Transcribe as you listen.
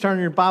Turn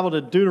your Bible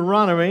to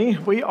Deuteronomy.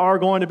 We are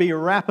going to be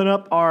wrapping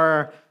up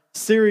our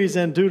series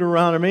in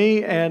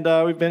Deuteronomy, and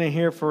we've been in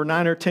here for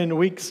 9 or 10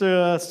 weeks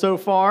so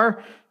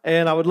far.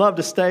 And I would love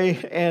to stay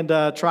and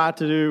try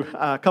to do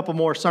a couple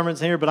more sermons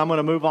here, but I'm going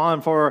to move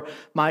on for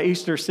my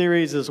Easter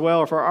series as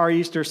well, for our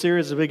Easter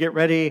series as we get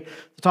ready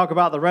to talk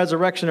about the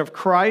resurrection of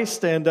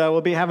Christ. And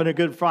we'll be having a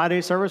Good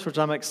Friday service, which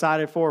I'm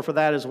excited for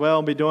that as well.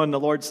 We'll be doing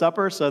the Lord's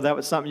Supper, so that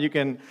was something you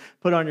can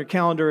put on your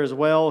calendar as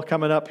well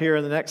coming up here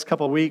in the next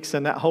couple of weeks.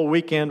 And that whole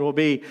weekend will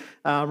be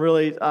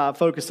really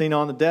focusing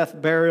on the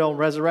death, burial, and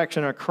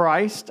resurrection of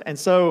Christ. And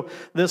so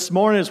this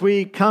morning, as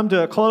we come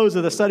to a close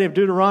of the study of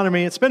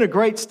Deuteronomy, it's been a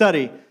great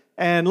study.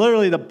 And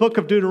literally, the book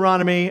of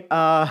Deuteronomy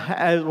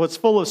was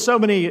full of so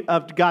many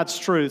of God's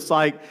truths.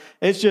 Like,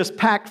 it's just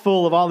packed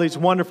full of all these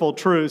wonderful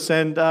truths.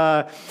 And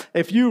I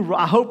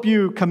hope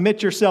you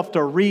commit yourself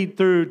to read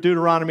through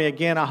Deuteronomy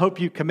again. I hope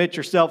you commit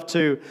yourself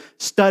to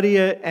study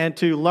it and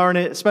to learn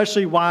it,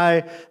 especially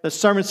why the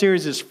sermon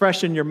series is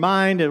fresh in your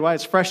mind and why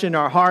it's fresh in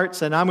our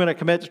hearts. And I'm going to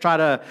commit to try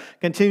to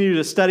continue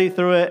to study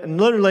through it.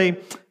 And literally,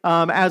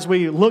 as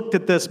we looked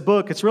at this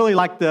book, it's really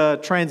like the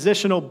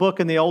transitional book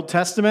in the Old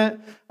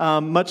Testament,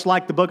 much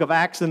like the book of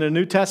Acts in the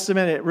New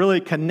Testament. It really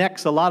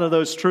connects a lot of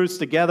those truths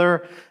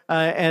together.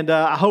 And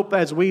I hope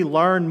as we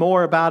learn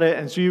more about it,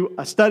 as you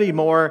study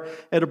more,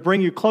 it'll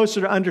bring you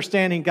closer to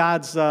understanding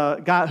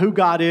who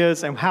God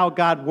is and how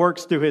God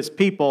works through His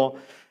people.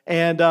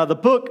 And the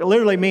book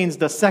literally means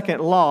the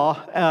second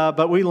law,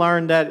 but we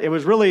learned that it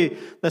was really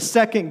the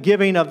second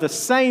giving of the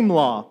same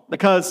law,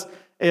 because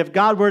if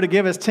God were to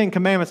give us 10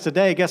 commandments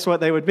today, guess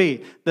what they would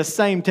be? The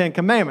same 10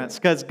 commandments,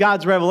 because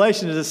God's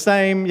revelation is the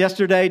same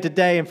yesterday,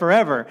 today, and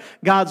forever.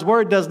 God's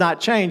word does not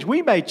change.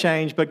 We may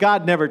change, but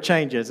God never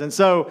changes. And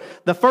so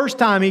the first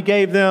time He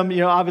gave them,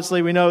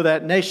 obviously we know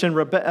that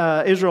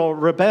Israel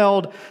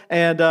rebelled,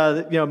 and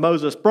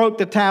Moses broke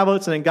the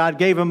tablets, and then God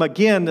gave them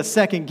again the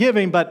second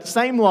giving, but the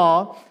same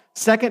law.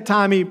 Second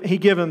time he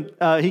gave him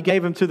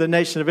to the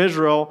nation of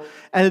Israel.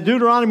 And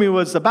Deuteronomy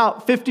was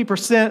about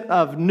 50%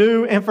 of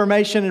new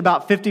information and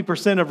about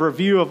 50% of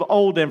review of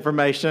old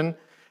information.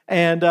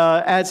 And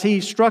as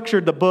he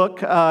structured the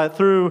book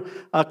through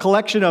a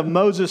collection of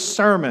Moses'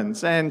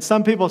 sermons, and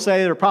some people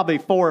say there are probably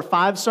 4 or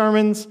 5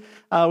 sermons,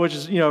 which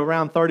is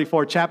around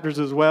 34 chapters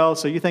as well.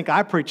 So you think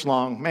I preach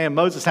long? Man,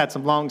 Moses had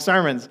some long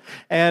sermons,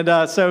 and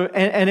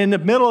and in the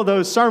middle of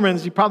those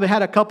sermons, he probably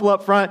had a couple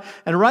up front,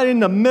 and right in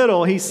the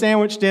middle, he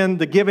sandwiched in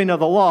the giving of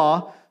the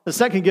law, the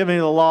second giving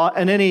of the law,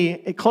 and then he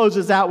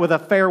closes out with a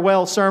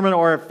farewell sermon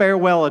or a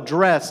farewell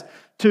address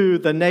to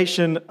the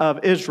nation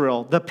of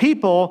Israel. The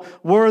people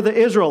were the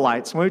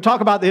Israelites. When we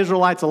talk about the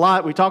Israelites a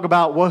lot, we talk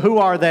about, well, who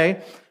are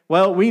they?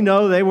 Well, we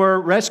know they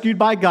were rescued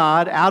by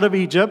God out of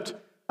Egypt,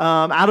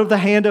 out of the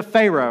hand of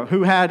Pharaoh,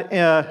 who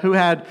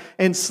had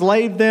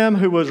enslaved them,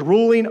 who was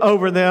ruling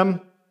over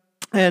them,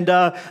 and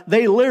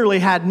they literally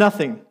had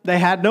nothing. They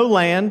had no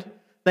land.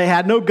 They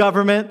had no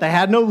government. They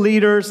had no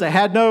leaders. They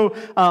had no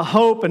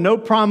hope and no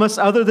promise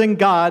other than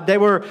God. They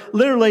were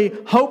literally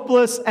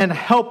hopeless and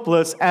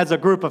helpless as a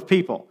group of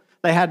people.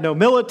 They had no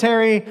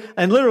military,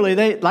 and literally,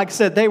 like I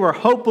said, they were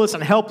hopeless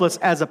and helpless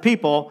as a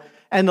people.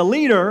 And the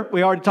leader,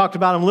 we already talked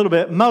about him a little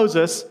bit,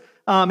 Moses,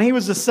 he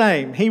was the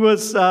same. He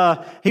was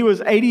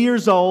 80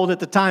 years old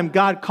at the time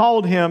God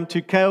called him to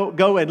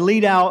go and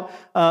lead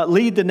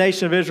the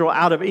nation of Israel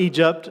out of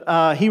Egypt.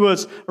 He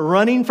was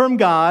running from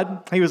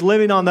God. He was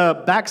living on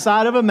the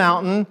backside of a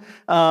mountain,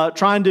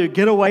 trying to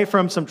get away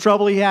from some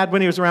trouble he had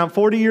when he was around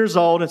 40 years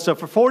old. And so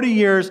for 40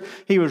 years,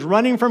 he was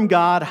running from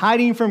God,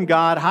 hiding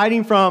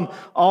from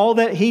all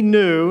that he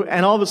knew.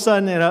 And all of a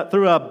sudden,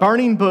 through a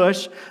burning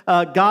bush,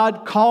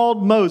 God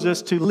called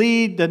Moses to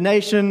lead the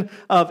nation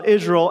of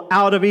Israel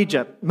out of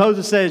Egypt.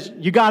 Moses says,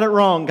 "You got it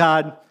wrong,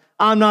 God.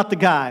 I'm not the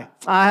guy.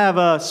 I have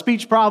a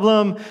speech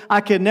problem.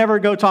 I could never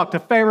go talk to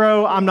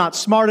Pharaoh. I'm not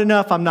smart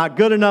enough. I'm not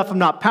good enough. I'm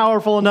not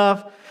powerful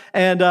enough."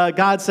 And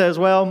God says,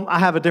 "Well, I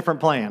have a different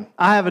plan.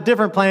 I have a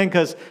different plan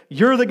because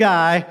you're the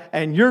guy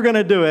and you're going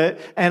to do it.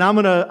 And I'm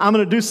going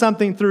to do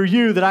something through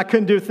you that I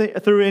couldn't do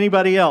through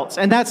anybody else."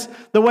 And that's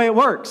the way it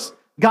works.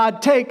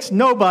 God takes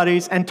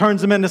nobodies and turns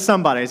them into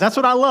somebodies. That's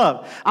what I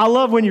love. I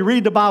love when you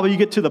read the Bible, you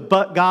get to the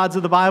but gods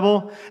of the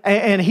Bible,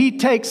 and He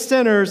takes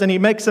sinners and He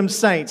makes them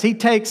saints. He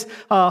takes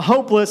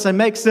hopeless and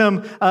makes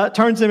them,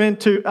 turns them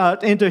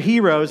into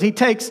heroes. He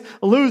takes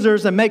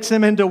losers and makes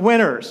them into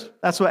winners.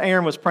 That's what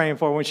Erin was praying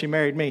for when she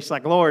married me. She's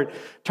like, "Lord,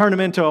 turn him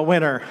into a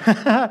winner."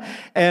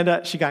 And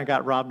she kind of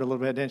got robbed a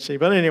little bit, didn't she?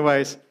 But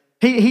anyways,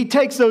 He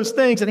takes those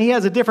things and He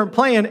has a different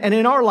plan. And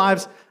in our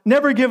lives,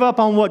 never give up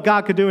on what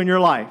God could do in your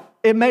life.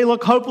 It may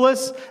look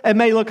hopeless, it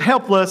may look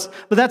helpless,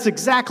 but that's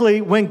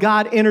exactly when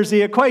God enters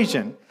the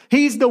equation.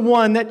 He's the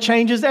one that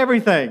changes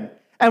everything.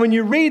 And when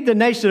you read the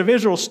nation of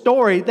Israel's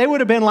story, they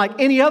would have been like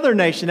any other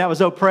nation that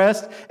was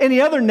oppressed, any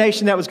other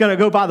nation that was going to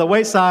go by the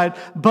wayside,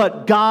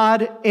 but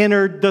God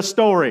entered the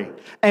story.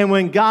 And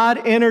when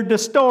God entered the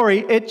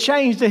story, it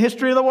changed the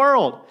history of the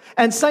world.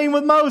 And same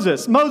with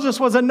Moses. Moses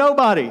was a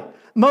nobody.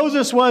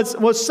 Moses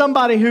was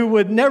somebody who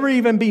would never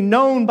even be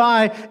known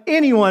by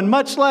anyone,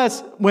 much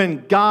less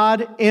when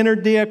God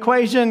entered the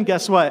equation.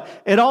 Guess what?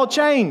 It all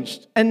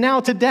changed. And now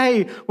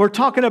today, we're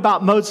talking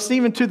about Moses.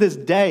 Even to this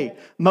day,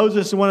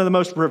 Moses is one of the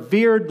most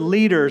revered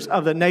leaders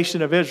of the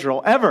nation of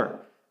Israel ever.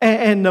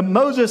 And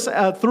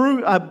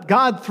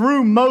God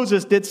through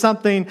Moses did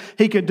something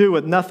he could do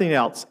with nothing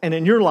else. And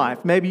in your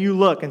life, maybe you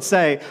look and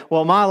say,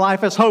 well, my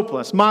life is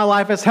hopeless. My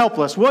life is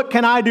helpless. What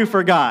can I do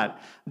for God?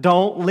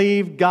 Don't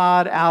leave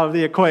God out of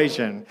the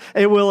equation.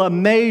 It will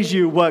amaze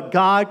you what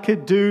God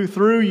could do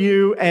through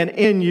you and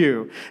in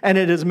you. And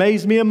it has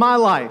amazed me in my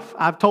life.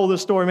 I've told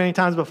this story many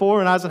times before.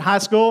 When I was in high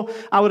school,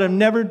 I would have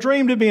never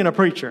dreamed of being a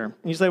preacher.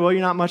 And you say, well,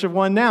 you're not much of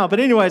one now. But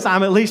anyways,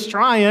 I'm at least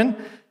trying.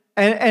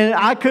 And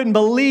I couldn't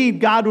believe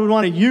God would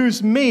want to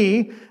use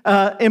me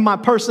in my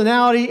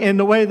personality, in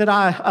the way that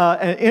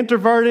I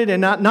introverted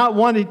and not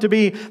wanting to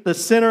be the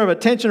center of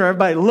attention or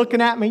everybody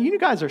looking at me. You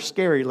guys are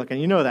scary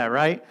looking. You know that,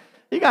 right?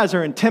 You guys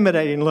are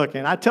intimidating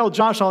looking. I tell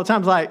Josh all the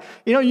time, like,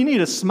 you need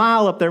a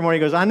smile up there when he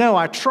goes, I know,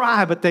 I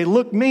try, but they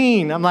look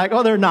mean. I'm like,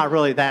 oh, they're not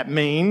really that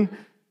mean.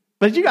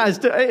 But you guys,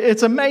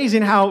 it's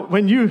amazing how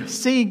when you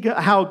see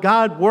how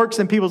God works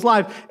in people's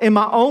lives, in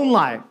my own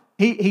life,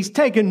 He's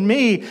taken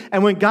me,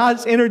 and when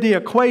God's entered the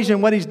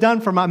equation, what he's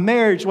done for my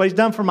marriage, what he's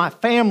done for my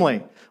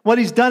family, what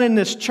he's done in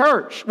this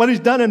church, what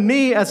he's done in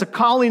me as a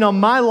calling on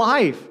my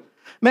life.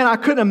 Man, I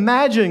couldn't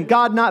imagine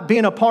God not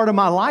being a part of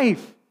my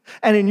life.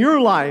 And in your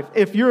life,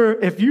 if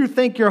you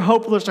think you're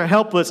hopeless or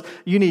helpless,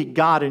 you need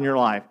God in your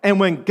life.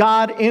 And when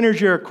God enters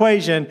your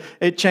equation,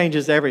 it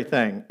changes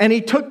everything. And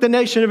he took the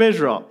nation of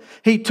Israel.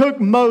 He took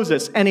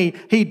Moses and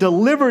he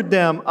delivered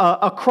them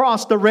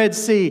across the Red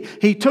Sea.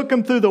 He took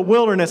them through the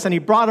wilderness and he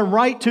brought them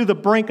right to the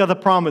brink of the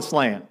promised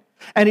land.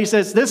 And he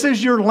says, this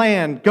is your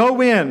land.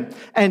 Go in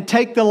and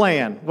take the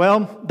land.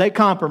 Well, they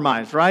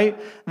compromised, right?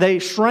 They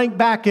shrank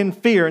back in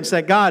fear and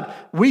said, God,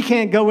 we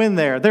can't go in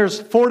there.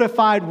 There's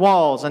fortified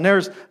walls and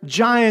there's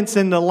giants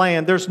in the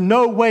land. There's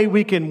no way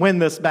we can win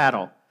this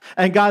battle.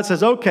 And God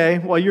says, okay,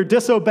 well, you're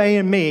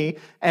disobeying me.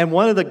 And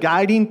one of the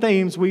guiding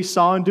themes we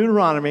saw in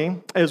Deuteronomy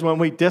is when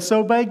we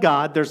disobey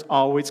God, there's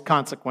always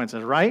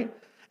consequences, right?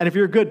 And if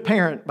you're a good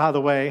parent, by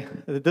the way,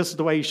 this is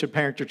the way you should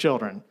parent your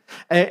children.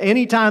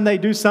 Anytime they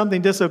do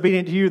something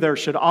disobedient to you, there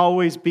should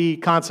always be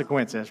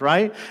consequences,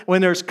 right?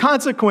 When there's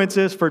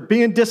consequences for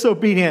being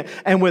disobedient,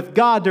 and with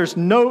God, there's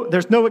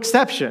no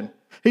exception.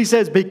 He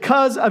says,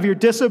 because of your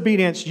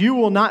disobedience, you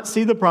will not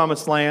see the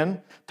promised land,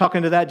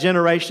 talking to that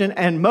generation,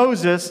 and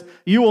Moses,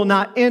 you will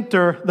not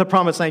enter the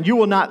promised land. You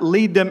will not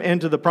lead them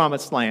into the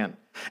promised land.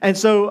 And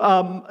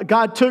so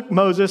God took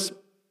Moses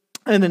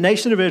and the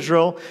nation of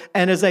Israel,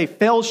 and as they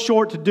fell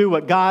short to do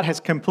what God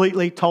has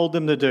completely told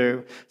them to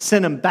do,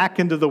 sent them back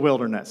into the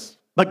wilderness.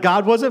 But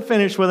God wasn't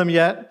finished with them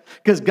yet,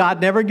 because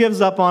God never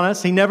gives up on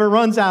us. He never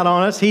runs out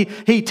on us. He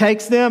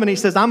takes them and he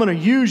says, I'm going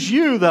to use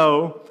you,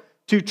 though,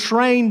 to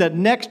train the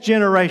next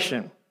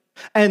generation.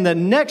 And the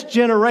next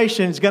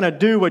generation is going to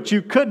do what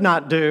you could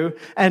not do.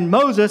 And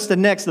Moses, the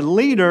next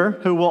leader,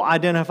 who will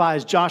identify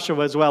as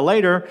Joshua as well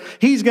later,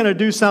 he's going to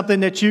do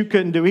something that you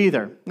couldn't do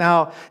either.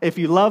 Now, if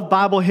you love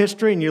Bible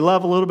history and you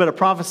love a little bit of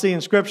prophecy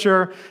in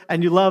Scripture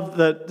and you love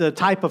the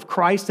type of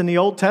Christ in the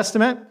Old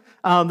Testament,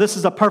 this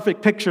is a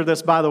perfect picture of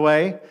this, by the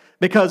way,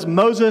 because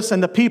Moses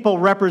and the people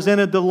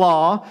represented the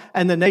law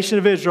and the nation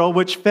of Israel,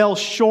 which fell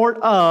short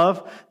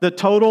of the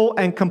total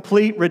and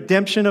complete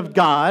redemption of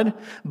God.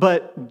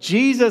 But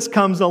Jesus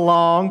comes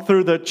along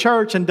through the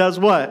church and does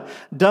what?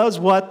 Does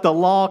what the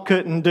law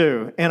couldn't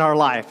do in our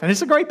life. And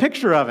it's a great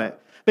picture of it.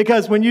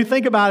 Because when you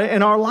think about it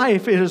in our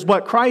life, it is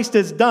what Christ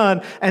has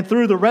done, and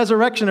through the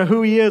resurrection of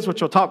who he is,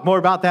 which we'll talk more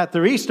about that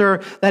through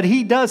Easter, that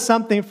he does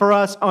something for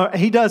us, or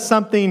he does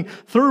something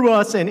through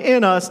us and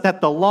in us that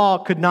the law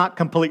could not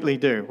completely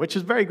do, which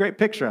is a very great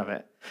picture of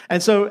it.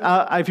 And so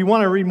if you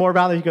want to read more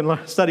about it, you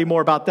can study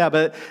more about that.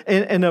 But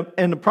in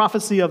the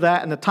prophecy of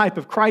that and the type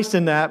of Christ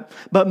in that,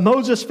 but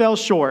Moses fell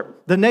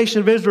short. The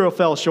nation of Israel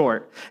fell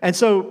short. And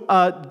so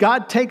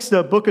God takes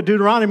the book of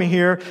Deuteronomy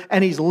here,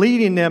 and he's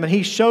leading them, and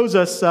he shows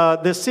us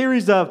this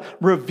series of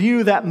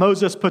review that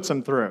Moses puts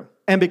them through.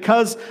 And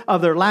because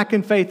of their lack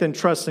in faith and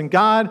trust in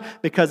God,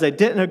 because they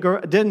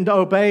didn't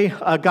obey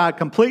God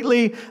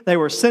completely, they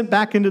were sent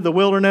back into the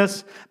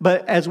wilderness.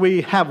 But as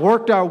we have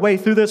worked our way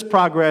through this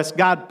progress,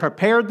 God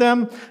prepared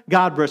them,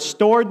 God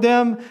restored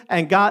them,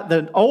 and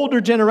the older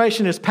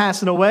generation is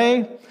passing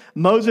away.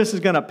 Moses is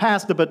going to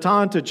pass the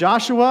baton to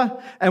Joshua.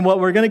 And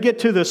what we're going to get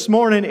to this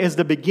morning is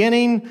the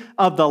beginning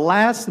of the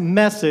last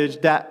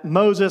message that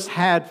Moses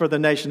had for the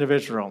nation of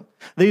Israel.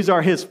 These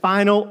are his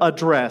final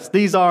address.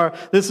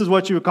 This is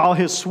what you would call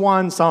his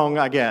swan song,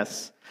 I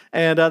guess.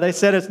 And they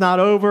said it's not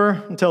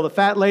over until the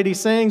fat lady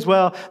sings.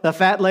 Well, the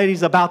fat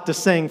lady's about to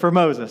sing for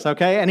Moses,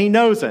 okay? And he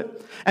knows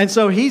it. And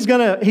so he's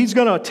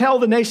gonna tell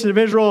the nation of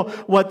Israel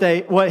what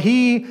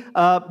he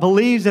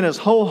believes in his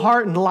whole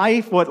heart and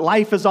life, what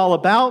life is all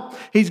about.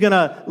 He's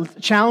gonna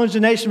challenge the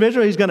nation of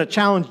Israel. He's gonna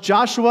challenge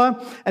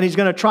Joshua, and he's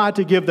gonna try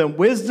to give them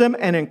wisdom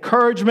and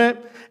encouragement.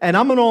 And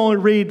I'm going to only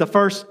read the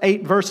first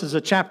 8 verses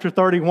of chapter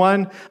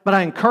 31, but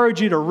I encourage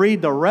you to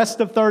read the rest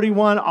of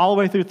 31 all the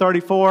way through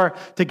 34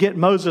 to get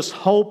Moses'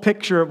 whole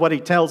picture of what he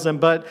tells them.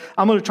 But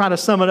I'm going to try to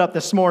sum it up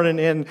this morning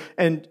in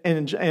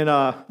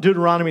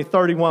Deuteronomy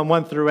 31,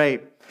 1 through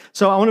 8.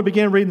 So I want to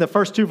begin reading the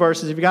first 2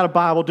 verses. If you got a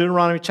Bible,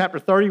 Deuteronomy chapter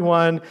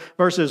 31,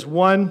 verses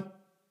 1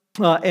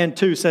 and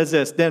 2 says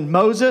this. Then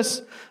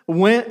Moses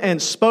went and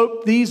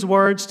spoke these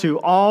words to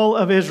all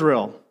of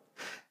Israel.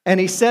 And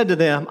he said to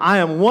them, I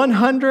am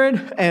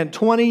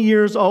 120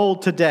 years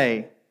old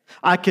today.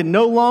 I can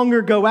no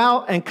longer go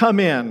out and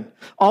come in.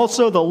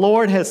 Also, the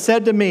Lord has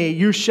said to me,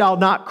 you shall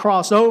not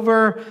cross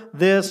over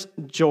this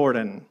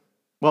Jordan.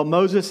 Well,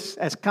 Moses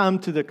has come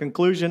to the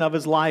conclusion of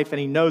his life, and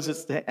he knows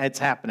it's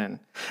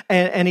happening.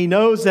 And he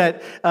knows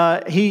that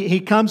he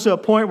comes to a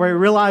point where he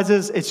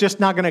realizes it's just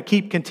not going to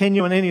keep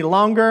continuing any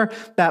longer,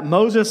 that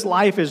Moses'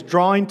 life is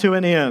drawing to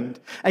an end.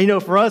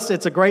 And for us,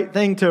 it's a great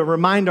thing to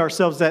remind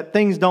ourselves that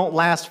things don't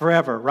last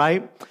forever,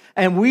 right?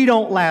 And we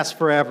don't last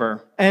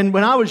forever. And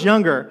when I was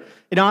younger,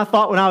 I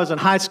thought when I was in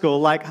high school,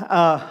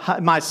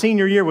 my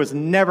senior year was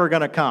never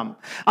going to come.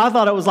 I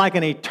thought it was like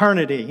an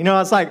eternity. I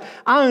was like,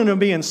 I'm going to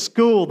be in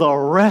school the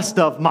rest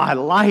of my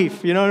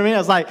life. You know what I mean? I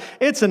was like,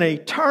 it's an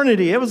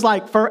eternity. It was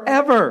like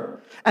forever.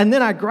 And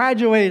then I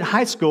graduated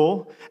high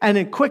school, and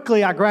then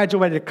quickly I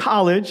graduated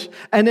college,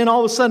 and then all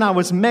of a sudden I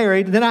was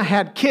married, and then I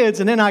had kids,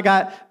 and then I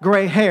got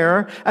gray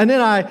hair, and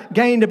then I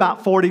gained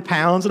about 40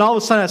 pounds, and all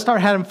of a sudden I started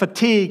having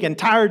fatigue and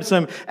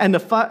tiredom, and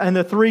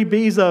the 3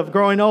 B's of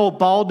growing old: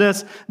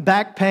 baldness,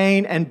 back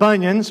pain, and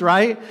bunions,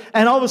 right?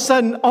 And all of a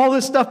sudden all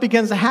this stuff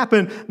begins to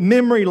happen,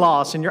 memory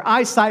loss, and your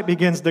eyesight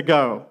begins to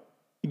go.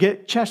 You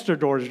get chest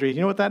drawers. You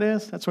know what that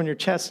is? That's when your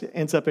chest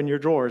ends up in your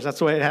drawers. That's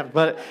the way it happens.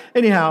 But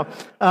anyhow,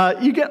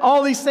 you get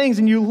all these things,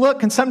 and you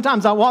look, and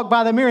sometimes I walk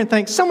by the mirror and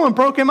think, someone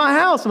broke in my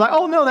house. I'm like,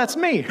 oh, no, that's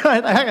me.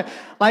 And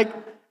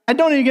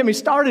don't even get me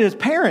started as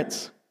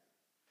parents.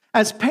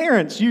 As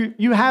parents,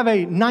 you have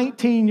a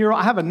 19-year-old.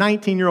 I have a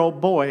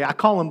 19-year-old boy. I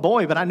call him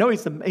boy, but I know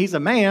he's a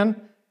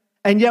man.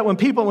 And yet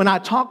when I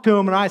talk to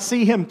him and I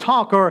see him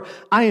talk, or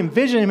I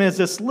envision him as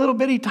this little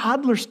bitty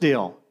toddler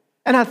still.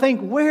 And I think,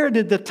 where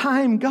did the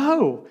time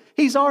go?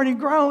 He's already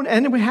grown.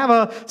 And then we have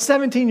a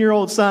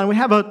 17-year-old son. We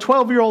have a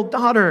 12-year-old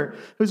daughter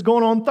who's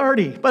going on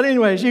 30. But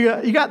anyways,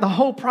 you got the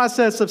whole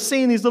process of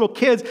seeing these little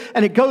kids,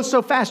 and it goes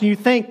so fast. And you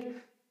think,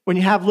 when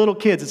you have little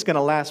kids, it's going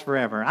to last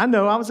forever. I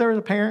know, I was there as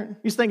a parent.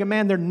 You're thinking,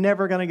 man, they're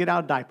never going to get out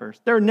of diapers.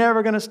 They're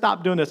never going to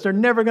stop doing this. They're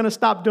never going to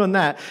stop doing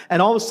that.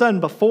 And all of a sudden,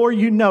 before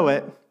you know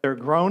it, they're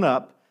grown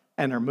up.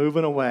 And they're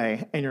moving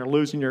away, and you're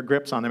losing your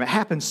grips on them. It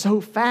happens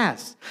so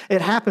fast.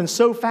 It happens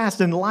so fast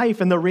in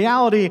life, and the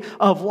reality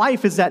of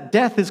life is that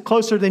death is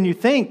closer than you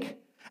think.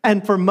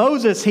 And for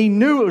Moses, he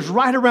knew it was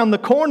right around the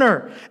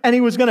corner, and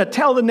he was going to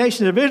tell the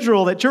nation of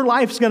Israel that your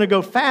life's going to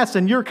go fast,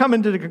 and you're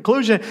coming to the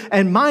conclusion,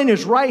 and mine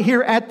is right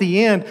here at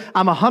the end.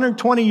 I'm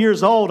 120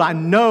 years old. I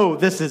know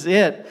this is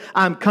it.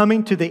 I'm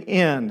coming to the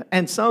end.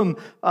 And some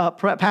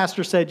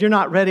pastor said, you're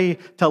not ready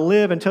to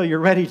live until you're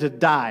ready to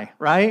die,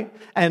 right?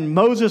 And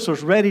Moses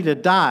was ready to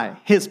die.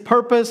 His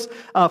purpose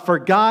for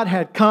God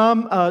had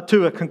come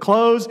to a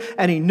close,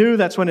 and he knew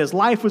that's when his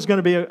life was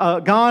going to be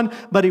gone,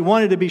 but he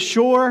wanted to be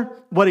sure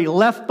what he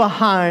left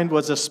behind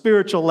was a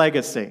spiritual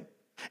legacy.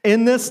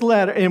 In this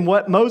letter, in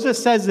what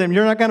Moses says to him,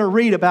 you're not going to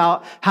read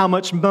about how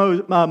much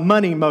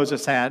money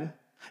Moses had.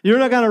 You're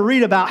not going to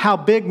read about how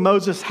big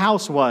Moses'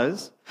 house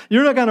was.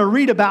 You're not going to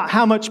read about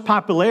how much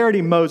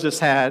popularity Moses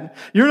had.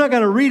 You're not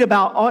going to read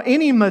about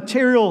any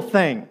material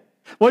thing.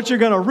 What you're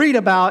going to read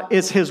about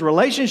is his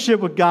relationship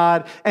with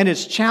God and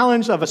his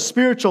challenge of a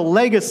spiritual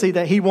legacy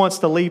that he wants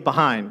to leave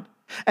behind.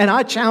 And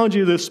I challenge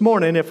you this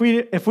morning, if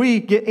we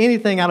get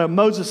anything out of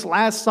Moses'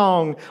 last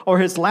song or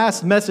his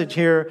last message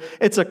here,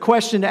 it's a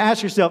question to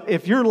ask yourself,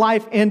 if your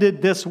life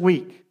ended this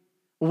week,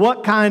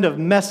 what kind of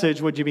message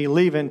would you be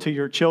leaving to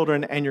your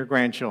children and your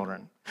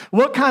grandchildren?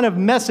 What kind of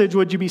message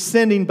would you be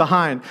sending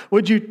behind?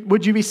 Would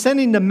you be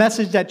sending the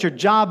message that your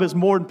job is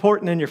more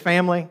important than your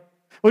family?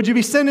 Would you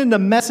be sending the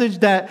message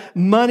that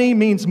money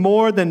means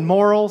more than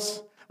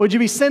morals? Would you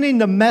be sending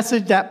the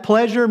message that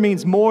pleasure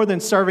means more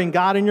than serving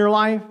God in your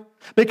life?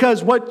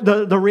 Because what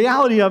the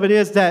reality of it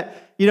is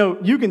that,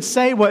 you can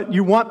say what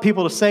you want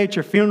people to say at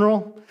your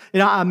funeral.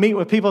 I meet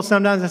with people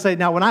sometimes and say,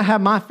 now, when I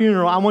have my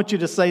funeral, I want you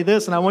to say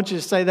this and I want you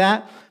to say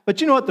that.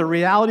 But you know what the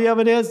reality of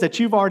it is? That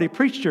you've already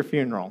preached your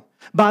funeral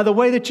by the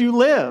way that you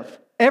live.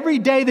 Every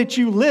day that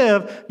you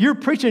live, you're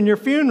preaching your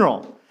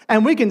funeral.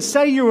 And we can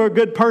say you were a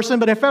good person,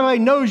 but if everybody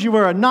knows you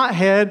were a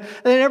knothead,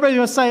 then everybody's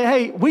going to say,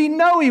 hey, we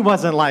know he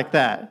wasn't like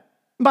that.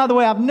 By the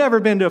way, I've never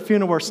been to a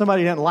funeral where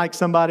somebody didn't like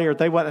somebody or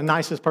they weren't the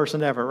nicest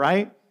person ever,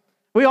 right?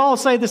 We all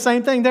say the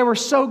same thing. They were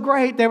so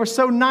great. They were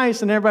so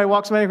nice. And everybody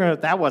walks away going,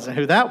 that wasn't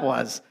who that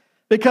was,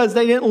 because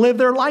they didn't live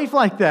their life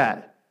like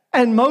that.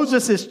 And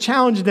Moses is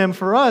challenging them.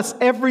 For us,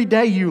 every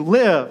day you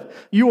live,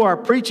 you are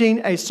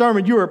preaching a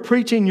sermon. You are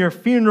preaching your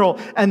funeral,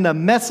 and the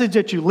message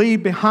that you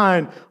leave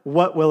behind,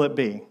 what will it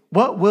be?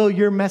 What will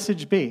your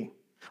message be?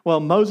 Well,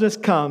 Moses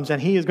comes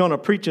and he is going to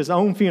preach his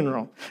own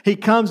funeral. He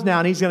comes now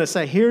and he's going to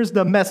say, here's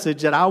the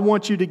message that I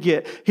want you to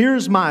get.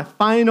 Here's my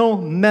final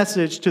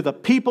message to the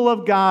people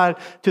of God,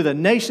 to the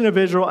nation of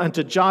Israel, and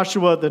to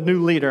Joshua, the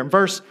new leader. In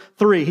verse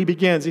 3, he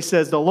begins, he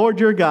says, the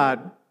Lord your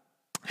God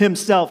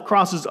himself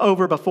crosses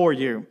over before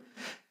you.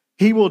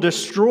 He will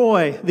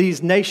destroy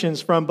these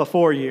nations from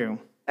before you,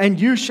 and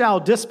you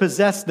shall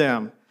dispossess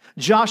them.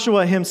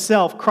 Joshua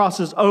himself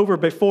crosses over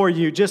before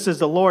you, just as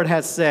the Lord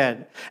has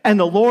said. And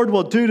the Lord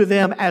will do to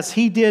them as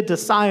he did to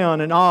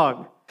Sihon and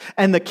Og,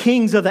 and the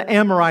kings of the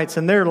Amorites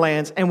in their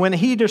lands. And when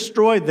he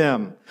destroyed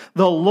them,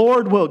 the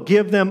Lord will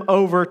give them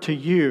over to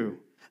you,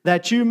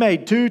 that you may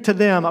do to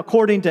them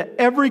according to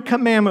every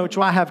commandment which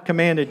I have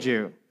commanded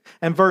you.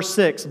 And verse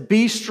 6,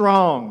 be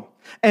strong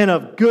and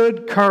of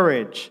good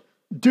courage.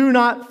 Do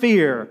not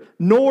fear,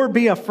 nor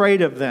be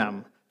afraid of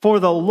them. For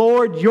the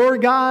Lord your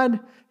God,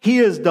 he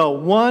is the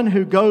one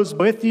who goes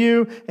with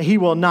you. He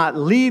will not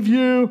leave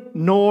you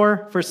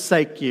nor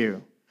forsake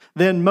you.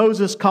 Then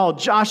Moses called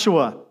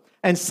Joshua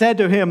and said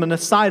to him in the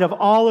sight of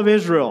all of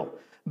Israel,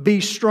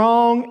 be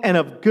strong and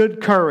of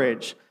good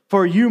courage,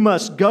 for you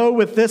must go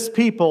with this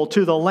people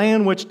to the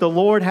land which the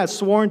Lord has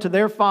sworn to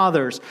their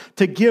fathers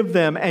to give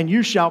them, and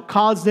you shall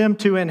cause them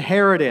to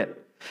inherit it.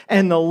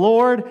 And the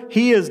Lord,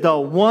 he is the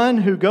one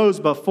who goes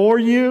before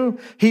you.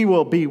 He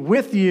will be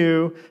with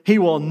you. He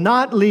will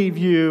not leave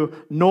you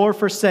nor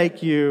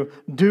forsake you.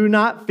 Do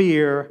not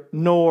fear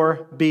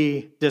nor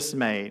be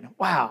dismayed.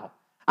 Wow.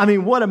 I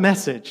mean, what a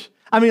message.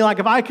 I mean, like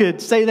if I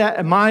could say that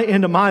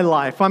into my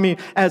life, I mean,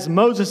 as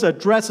Moses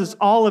addresses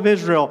all of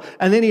Israel,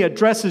 and then he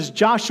addresses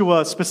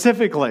Joshua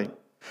specifically.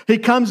 He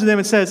comes to them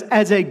and says,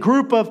 as a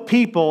group of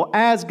people,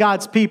 as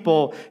God's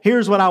people,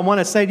 here's what I want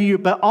to say to you,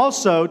 but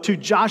also to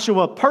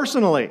Joshua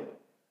personally.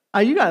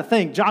 You got to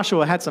think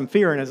Joshua had some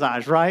fear in his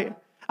eyes, right?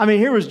 I mean,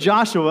 here was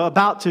Joshua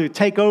about to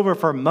take over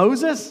for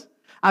Moses.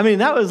 I mean,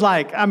 that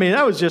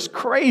was just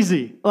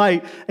crazy.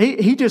 Like,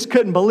 he just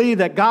couldn't believe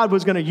that God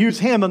was going to use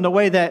him in the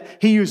way that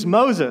he used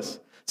Moses.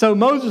 So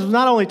Moses was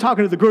not only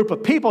talking to the group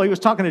of people, he was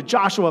talking to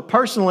Joshua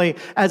personally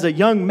as a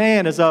young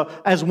man,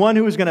 as one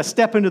who was going to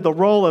step into the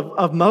role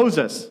of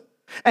Moses.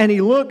 And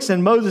he looks,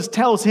 and Moses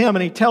tells him,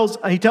 and he tells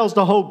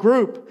the whole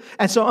group.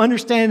 And so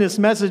understand this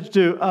message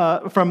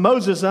from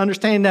Moses,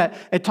 understand that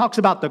it talks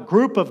about the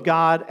group of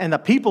God and the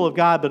people of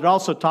God, but it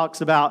also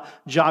talks about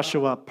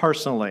Joshua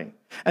personally.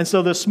 And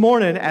so this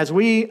morning, as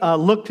we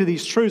look to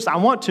these truths, I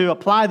want to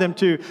apply them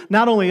to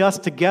not only us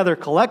together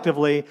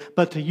collectively,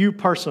 but to you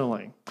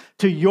personally,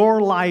 to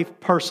your life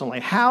personally.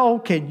 How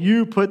can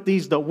you put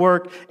these to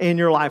work in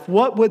your life?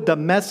 What would the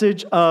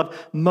message of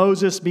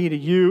Moses be to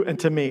you and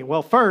to me?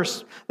 Well,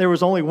 first, there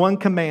was only one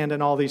command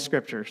in all these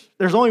scriptures.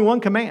 There's only one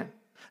command.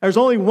 There's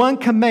only one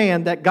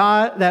command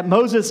that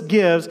Moses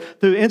gives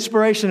through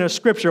inspiration of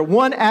Scripture,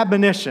 one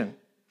admonition.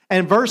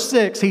 And verse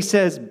 6, he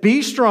says,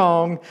 be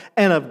strong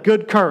and of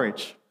good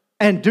courage,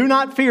 and do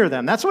not fear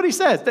them. That's what he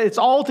says. It's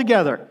all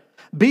together.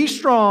 Be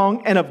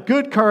strong and of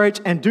good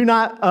courage, and do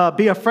not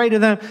be afraid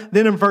of them.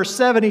 Then in verse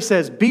 7, he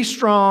says, be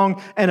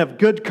strong and of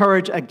good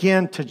courage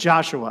again to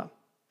Joshua.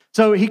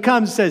 So he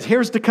comes and says,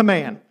 here's the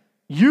command.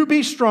 You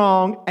be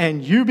strong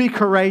and you be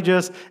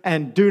courageous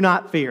and do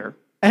not fear.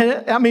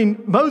 And I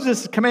mean,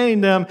 Moses is commanding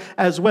them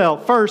as well.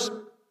 First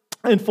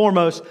and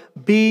foremost,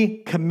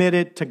 be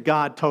committed to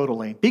God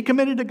totally. Be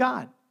committed to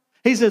God.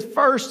 He says,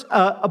 first,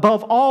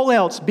 above all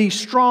else, be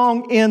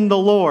strong in the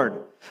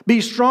Lord.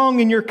 Be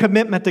strong in your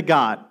commitment to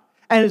God.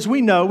 And as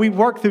we know, we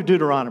work through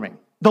Deuteronomy.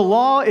 The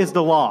law is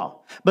the law,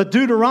 but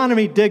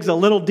Deuteronomy digs a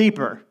little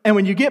deeper. And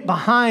when you get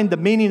behind the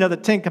meaning of the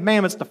 10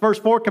 Commandments, the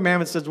first 4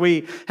 commandments, as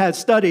we had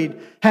studied,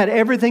 had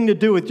everything to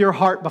do with your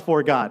heart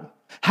before God.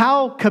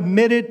 How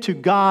committed to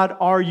God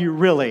are you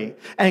really?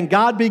 And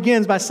God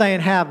begins by saying,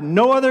 have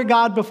no other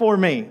God before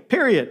me,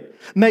 period.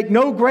 Make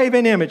no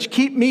graven image.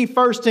 Keep me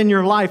first in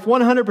your life,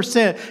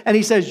 100%. And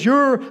he says,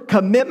 your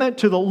commitment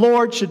to the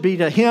Lord should be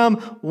to him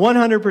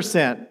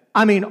 100%.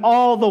 I mean,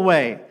 all the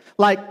way.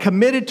 Like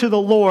committed to the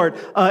Lord.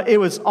 It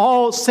was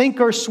all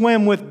sink or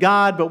swim with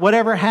God, but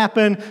whatever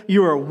happened,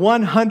 you are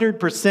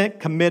 100%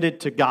 committed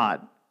to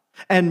God.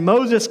 And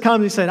Moses comes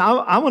and he said,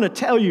 I want to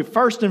tell you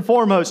first and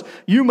foremost,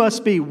 you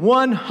must be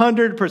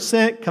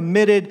 100%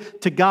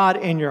 committed to God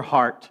in your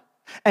heart.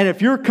 And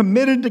if you're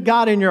committed to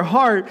God in your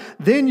heart,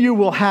 then you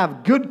will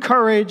have good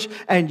courage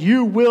and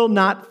you will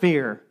not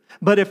fear.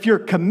 But if your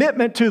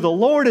commitment to the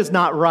Lord is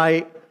not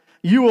right,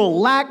 you will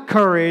lack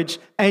courage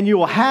and you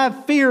will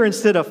have fear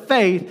instead of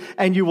faith,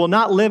 and you will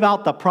not live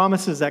out the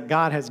promises that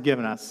God has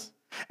given us.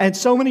 And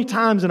so many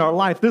times in our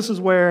life, this is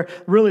where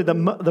really the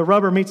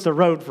rubber meets the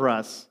road for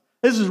us.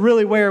 This is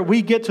really where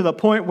we get to the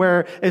point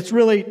where it's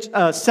really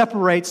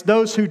separates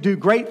those who do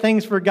great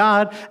things for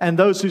God and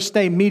those who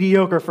stay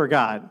mediocre for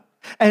God.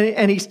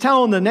 And he's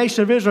telling the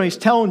nation of Israel, he's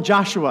telling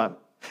Joshua,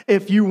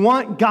 if you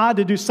want God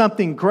to do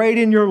something great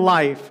in your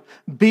life,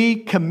 be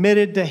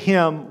committed to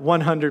him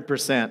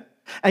 100%.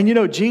 And you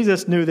know,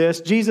 Jesus knew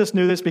this. Jesus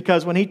knew this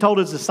because when he told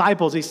his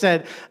disciples, he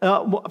said,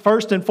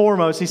 first and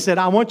foremost, he said,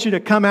 I want you to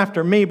come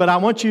after me, but I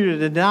want you to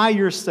deny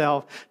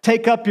yourself,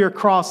 take up your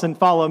cross and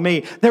follow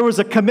me. There was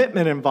a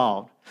commitment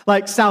involved.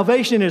 Like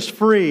salvation is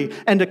free,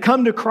 and to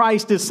come to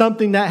Christ is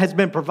something that has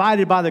been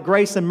provided by the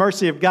grace and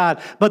mercy of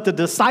God, but the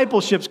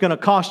discipleship's going to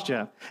cost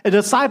you. A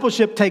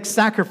discipleship takes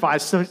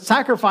sacrifice. So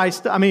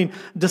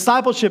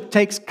discipleship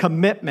takes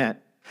commitment.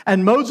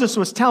 And Moses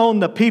was telling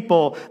the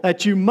people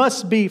that you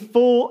must be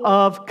full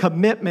of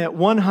commitment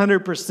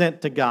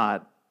 100% to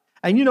God.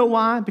 And you know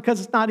why?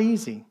 Because it's not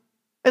easy.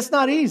 It's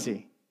not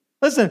easy.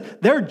 Listen,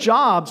 their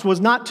jobs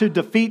was not to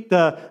defeat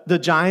the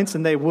giants,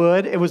 and they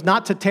would. It was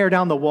not to tear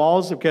down the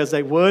walls, because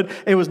they would.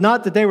 It was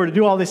not that they were to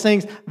do all these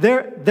things.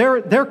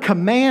 Their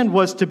command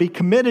was to be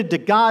committed to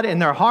God in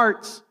their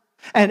hearts.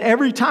 And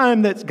every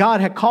time that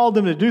God had called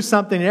them to do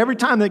something, every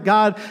time that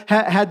God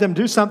had them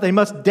do something, they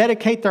must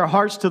dedicate their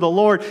hearts to the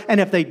Lord. And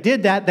if they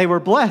did that, they were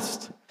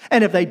blessed.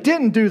 And if they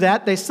didn't do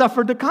that, they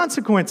suffered the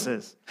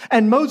consequences.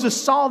 And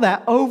Moses saw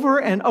that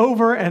over and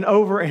over and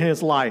over in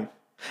his life.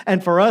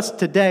 And for us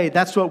today,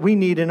 that's what we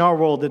need in our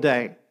world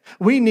today.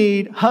 We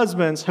need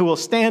husbands who will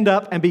stand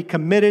up and be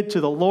committed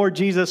to the Lord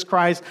Jesus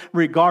Christ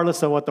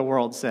regardless of what the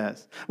world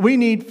says. We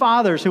need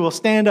fathers who will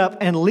stand up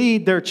and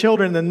lead their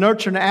children in the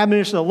nurture and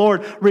admonition of the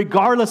Lord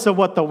regardless of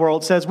what the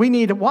world says. We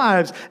need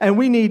wives, and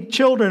we need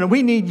children, and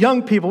we need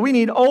young people. We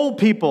need old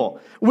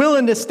people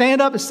willing to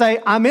stand up and say,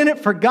 I'm in it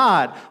for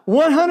God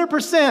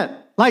 100%.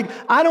 Like,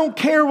 I don't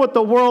care what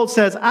the world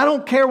says. I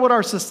don't care what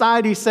our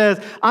society says.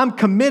 I'm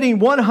committing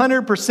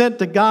 100%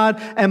 to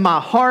God, and my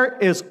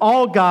heart is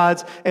all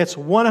God's. It's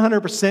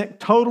 100%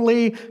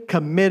 totally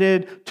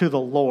committed to the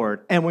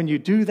Lord. And when you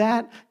do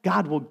that,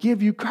 God will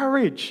give you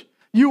courage.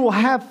 You will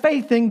have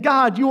faith in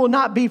God. You will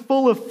not be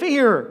full of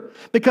fear,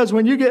 because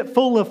when you get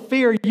full of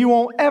fear, you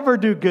won't ever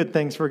do good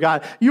things for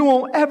God. You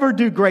won't ever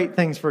do great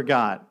things for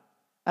God.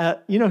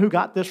 You know who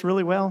got this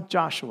really well?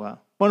 Joshua.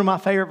 One of my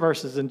favorite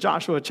verses in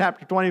Joshua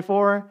chapter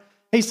 24,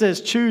 he says,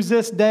 choose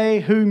this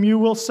day whom you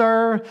will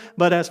serve,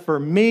 but as for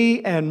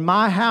me and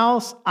my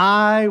house,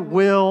 I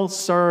will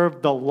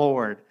serve the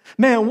Lord.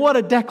 Man, what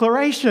a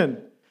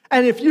declaration.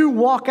 And if you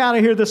walk out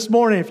of here this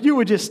morning, if you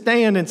would just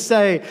stand and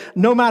say,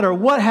 no matter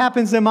what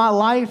happens in my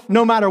life,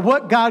 no matter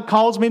what God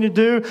calls me to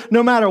do,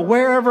 no matter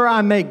wherever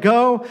I may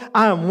go,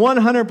 I am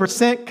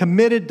 100%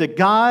 committed to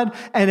God.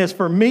 And as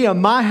for me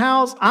and my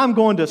house, I'm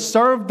going to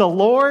serve the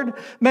Lord.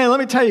 Man, let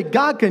me tell you,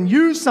 God can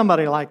use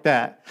somebody like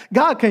that.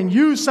 God can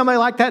use somebody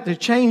like that to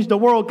change the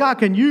world. God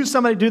can use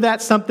somebody to do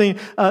that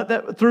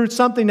through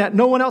something that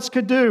no one else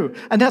could do.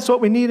 And that's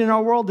what we need in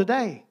our world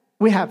today.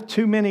 We have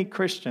too many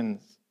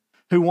Christians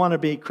who want to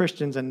be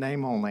Christians in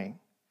name only.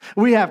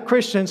 We have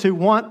Christians who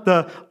want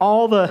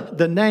all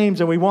the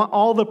names, and we want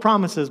all the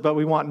promises, but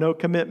we want no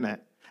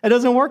commitment. It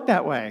doesn't work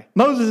that way.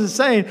 Moses is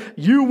saying,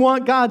 you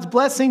want God's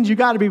blessings, you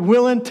got to be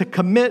willing to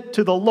commit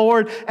to the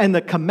Lord, and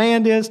the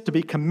command is to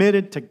be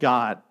committed to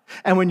God.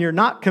 And when you're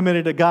not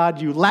committed to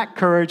God, you lack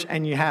courage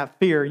and you have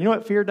fear. You know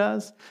what fear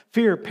does?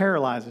 Fear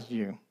paralyzes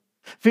you.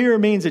 Fear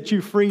means that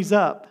you freeze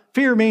up.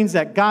 Fear means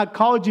that God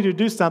called you to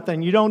do something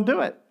and you don't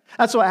do it.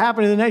 That's what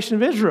happened to the nation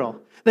of Israel.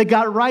 They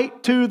got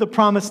right to the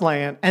promised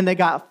land, and they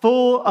got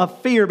full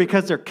of fear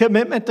because their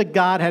commitment to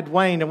God had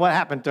waned. And what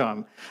happened to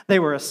them? They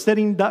were a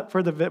sitting duck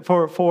for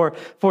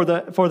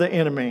the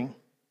enemy.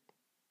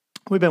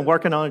 We've been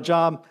working on a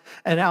job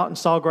and out in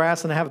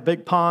Sawgrass, and they have a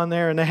big pond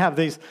there, and they have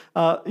these,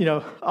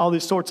 all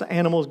these sorts of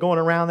animals going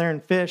around there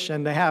and fish,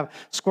 and they have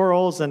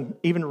squirrels and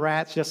even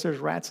rats. Yes, there's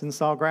rats in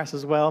Sawgrass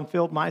as well, and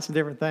field mice and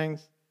different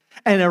things.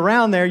 And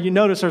around there, you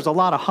notice there's a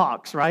lot of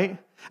hawks, right?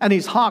 And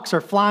these hawks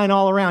are flying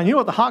all around. You know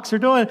what the hawks are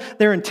doing?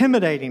 They're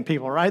intimidating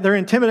people, right? They're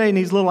intimidating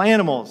these little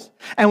animals.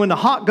 And when the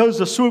hawk goes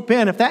to swoop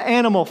in, if that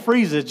animal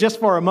freezes just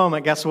for a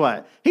moment, guess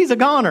what? He's a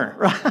goner,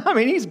 right? I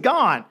mean, he's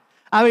gone.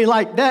 I mean,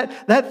 like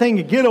that thing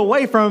can get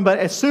away from him, but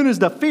as soon as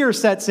the fear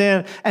sets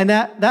in and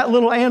that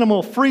little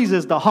animal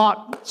freezes, the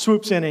hawk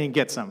swoops in and he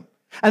gets him.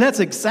 And that's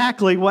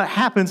exactly what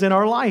happens in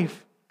our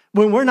life.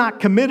 When we're not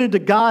committed to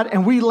God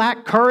and we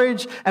lack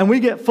courage and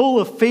we get full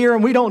of fear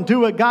and we don't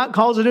do what God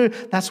calls us to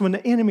do, that's when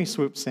the enemy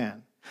swoops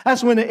in.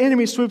 That's when the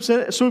enemy swoops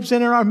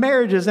in our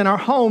marriages and our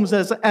homes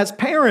as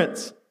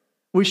parents.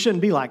 We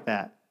shouldn't be like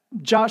that.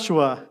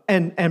 Joshua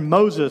and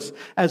Moses,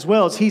 as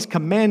well as he's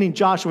commanding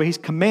Joshua, he's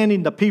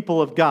commanding the people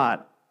of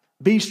God.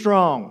 Be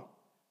strong,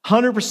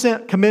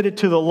 100% committed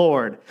to the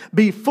Lord.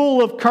 Be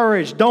full of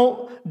courage.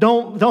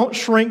 Don't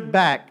shrink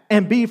back,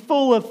 and be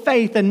full of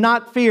faith and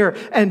not fear,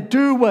 and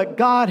do what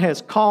God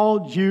has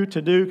called you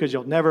to do, because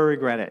you'll never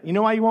regret it. You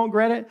know why you won't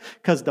regret it?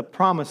 Because the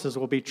promises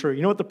will be true.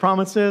 You know what the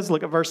promise is?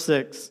 Look at verse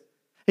 6.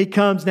 He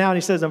comes now and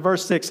he says in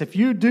verse 6, if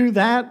you do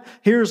that,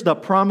 here's the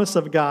promise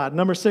of God.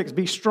 Number 6,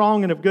 be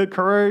strong and of good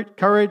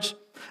courage.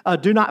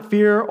 Do not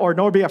fear or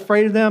nor be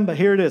afraid of them, but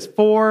here it is.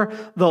 For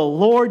the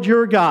Lord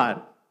your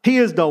God He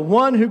is the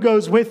one who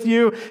goes with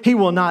you. He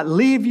will not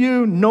leave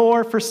you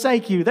nor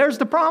forsake you. There's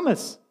the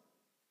promise.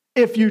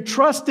 If you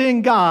trust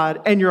in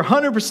God and you're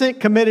 100%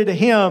 committed to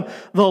Him,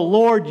 the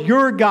Lord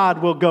your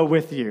God will go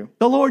with you.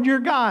 The Lord your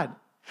God.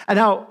 And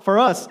now, for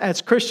us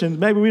as Christians,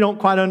 maybe we don't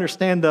quite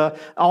understand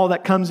all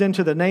that comes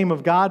into the name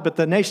of God, but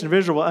the nation of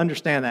Israel will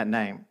understand that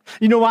name.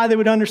 You know why they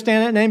would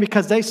understand that name?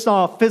 Because they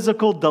saw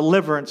physical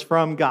deliverance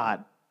from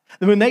God.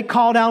 When they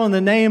called out on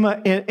the name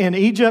in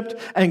Egypt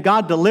and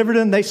God delivered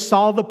them, they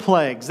saw the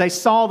plagues. They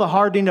saw the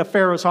hardening of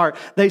Pharaoh's heart.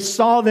 They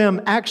saw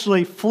them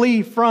actually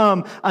flee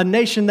from a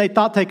nation they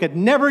thought they could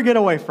never get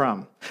away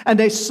from. And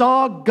they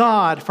saw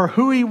God for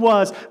who He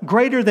was,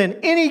 greater than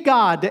any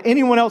God that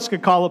anyone else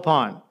could call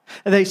upon.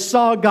 And they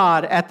saw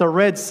God at the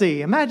Red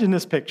Sea. Imagine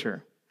this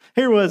picture.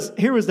 Here was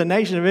the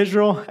nation of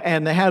Israel,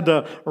 and they had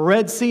the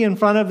Red Sea in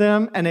front of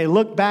them, and they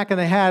looked back and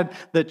they had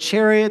the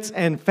chariots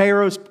and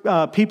Pharaoh's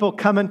people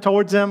coming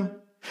towards them.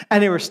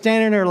 And they were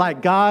standing there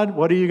like, God,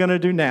 what are you going to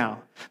do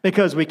now?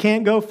 Because we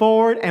can't go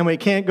forward and we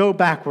can't go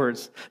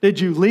backwards. Did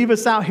you leave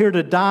us out here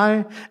to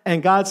die?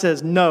 And God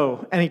says,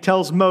 no. And He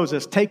tells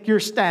Moses, take your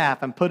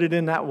staff and put it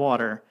in that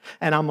water,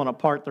 and I'm going to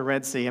part the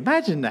Red Sea.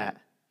 Imagine that.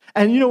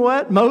 And you know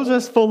what?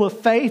 Moses, full of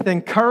faith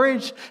and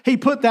courage, he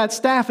put that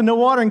staff in the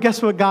water, and guess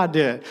what God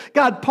did?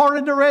 God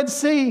parted the Red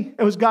Sea.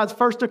 It was God's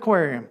first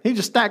aquarium. He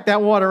just stacked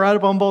that water right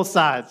up on both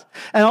sides.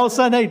 And all of a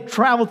sudden, they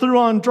traveled through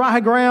on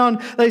dry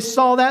ground. They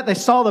saw that. They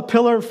saw the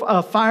pillar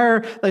of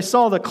fire. They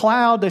saw the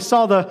cloud. They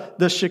saw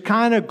the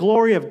Shekinah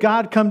glory of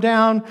God come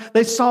down.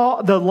 They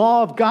saw the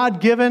law of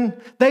God given.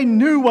 They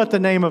knew what the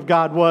name of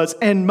God was.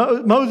 And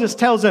Moses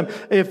tells them,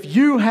 if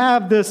you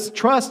have this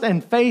trust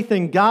and faith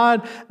in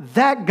God,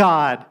 that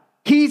God,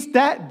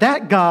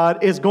 that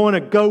God is going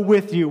to go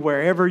with you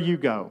wherever you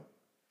go.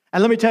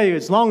 And let me tell you,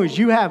 as long as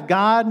you have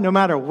God, no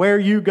matter where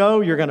you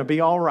go, you're going to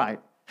be all right.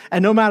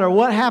 And no matter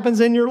what happens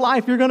in your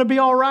life, you're going to be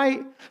all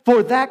right.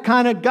 For that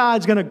kind of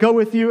God's going to go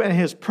with you, and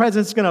His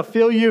presence is going to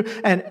fill you.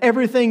 And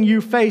everything you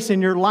face in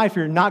your life,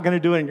 you're not going to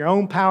do it in your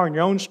own power and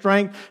your own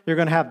strength. You're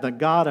going to have the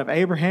God of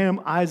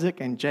Abraham,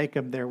 Isaac, and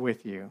Jacob there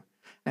with you.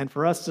 And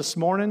for us this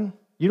morning,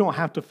 you don't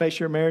have to face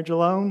your marriage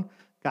alone.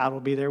 God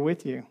will be there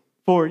with you.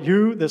 For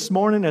you this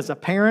morning as a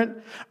parent,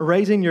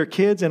 raising your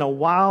kids in a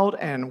wild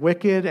and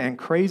wicked and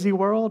crazy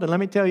world, and let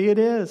me tell you, it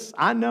is.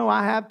 I know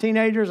I have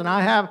teenagers, and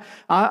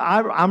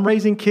I'm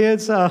raising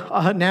kids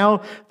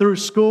now through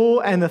school,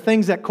 and the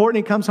things that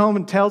Courtney comes home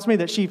and tells me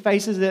that she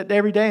faces it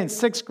every day in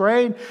 6th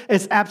grade,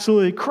 it's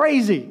absolutely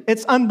crazy.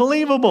 It's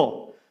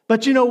unbelievable.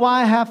 But you know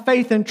why I have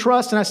faith and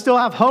trust and I still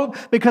have hope?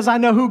 Because I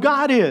know who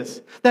God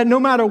is. That no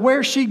matter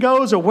where she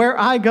goes or where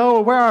I go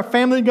or where our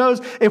family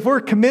goes, if we're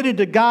committed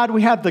to God,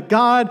 we have the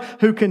God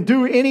who can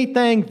do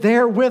anything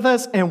there with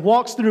us and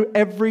walks through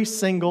every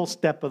single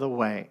step of the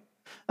way.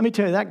 Let me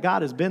tell you, that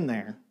God has been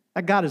there.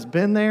 That God has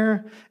been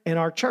there. In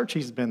our church,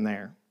 He's been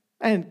there.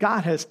 And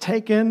God has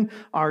taken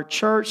our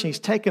church, He's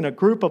taken a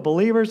group of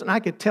believers, and I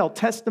could tell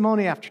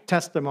testimony after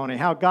testimony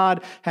how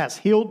God has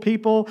healed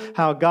people,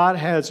 how God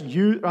has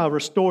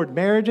restored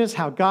marriages,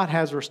 how God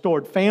has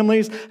restored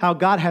families, how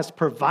God has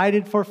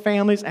provided for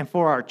families and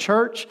for our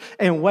church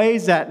in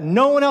ways that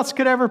no one else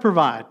could ever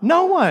provide.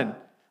 No one.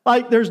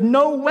 Like, there's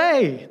no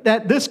way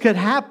that this could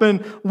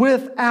happen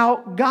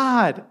without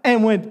God.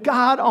 And with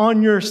God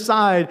on your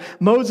side,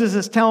 Moses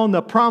is telling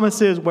the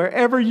promises,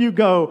 wherever you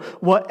go,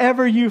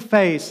 whatever you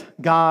face,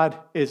 God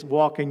is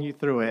walking you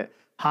through it,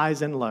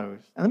 highs and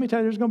lows. And let me tell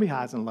you, there's going to be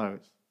highs and lows.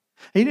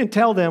 He didn't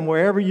tell them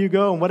wherever you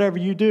go and whatever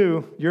you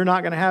do, you're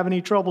not going to have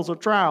any troubles or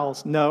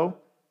trials. No.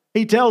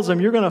 He tells them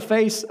you're going to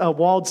face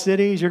walled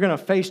cities, you're going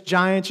to face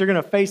giants, you're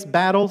going to face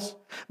battles.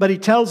 But He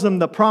tells them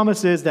the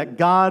promise is that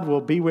God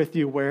will be with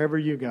you wherever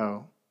you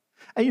go.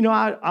 And you know,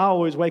 I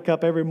always wake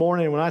up every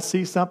morning and when I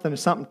see something and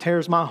something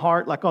tears my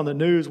heart, like on the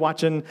news,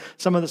 watching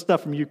some of the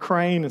stuff from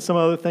Ukraine and some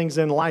other things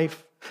in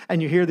life,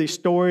 and you hear these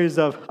stories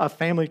of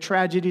family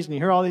tragedies and you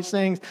hear all these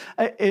things,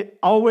 it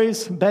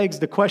always begs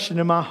the question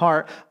in my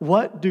heart,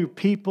 what do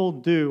people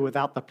do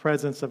without the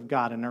presence of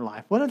God in their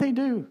life? What do they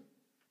do?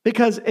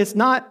 Because it's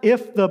not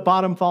if the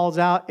bottom falls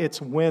out,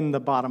 it's when the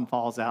bottom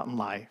falls out in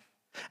life.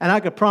 And I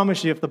could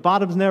promise you, if the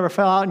bottom's never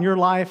fell out in your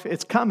life,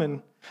 it's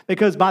coming.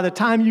 Because by the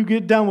time you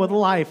get done with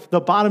life,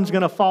 the bottom's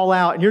going to fall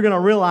out, and you're going to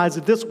realize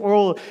that this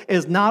world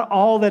is not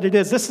all that it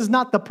is. This is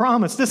not the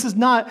promise. This is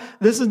not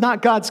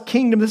God's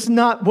kingdom. This is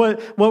not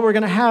what we're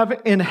going to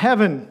have in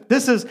heaven.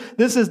 This is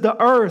the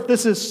earth.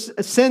 This is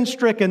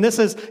sin-stricken. This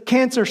is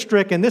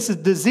cancer-stricken. This is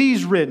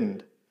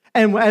disease-ridden.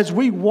 And as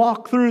we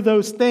walk through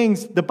those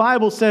things, the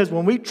Bible says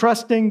when we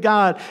trust in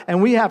God and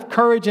we have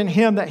courage in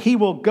Him, that He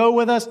will go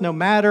with us no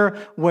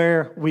matter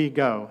where we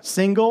go.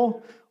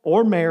 Single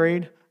or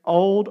married,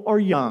 old or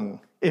young,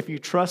 if you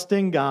trust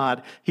in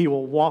God, He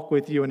will walk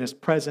with you, and His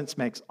presence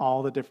makes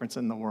all the difference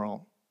in the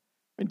world.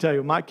 Let me tell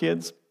you, my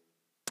kids,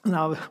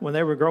 when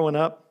they were growing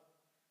up,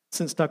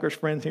 since Tucker's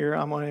friend here,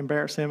 I'm going to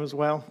embarrass him as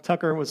well.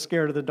 Tucker was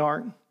scared of the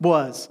dark.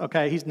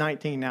 Okay? He's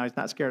 19 now. He's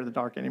not scared of the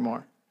dark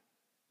anymore.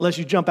 Unless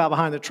you jump out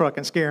behind the truck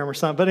and scare him or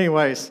something. But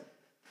anyways,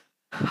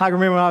 I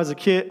remember when I was a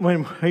kid,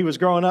 when he was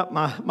growing up,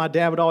 my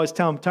dad would always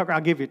tell him, Tucker,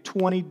 I'll give you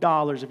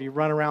 $20 if you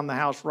run around the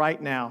house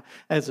right now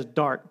as it's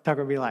dark.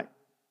 Tucker would be like,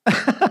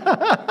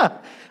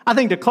 I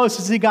think the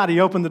closest he got, he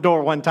opened the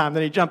door one time,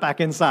 then he jumped back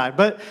inside.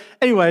 But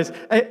anyways,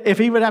 if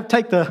he would have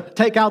to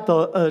take out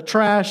the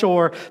trash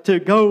or to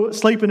go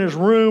sleep in his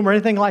room or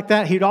anything like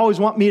that, he'd always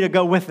want me to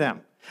go with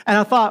them. And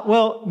I thought,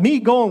 well, me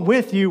going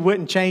with you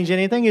wouldn't change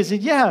anything. He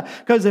said, yeah,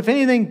 because if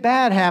anything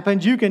bad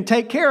happens, you can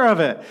take care of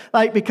it.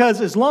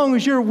 Because as long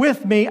as you're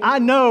with me, I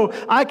know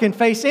I can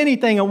face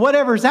anything, and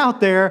whatever's out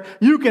there,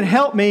 you can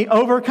help me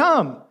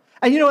overcome.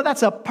 And you know what?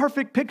 That's a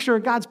perfect picture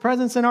of God's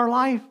presence in our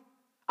life.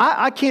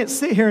 I can't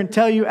sit here and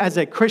tell you as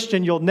a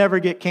Christian you'll never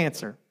get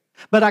cancer.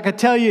 But I can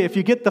tell you, if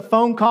you get the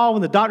phone call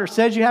when the doctor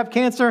says you have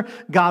cancer,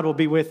 God will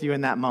be with you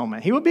in that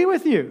moment. He will be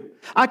with you.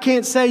 I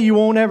can't say you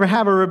won't ever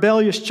have a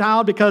rebellious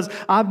child, because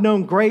I've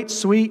known great,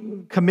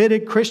 sweet,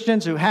 committed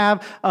Christians who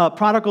have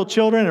prodigal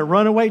children and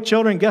runaway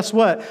children. Guess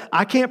what?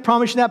 I can't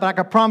promise you that, but I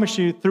can promise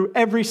you through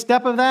every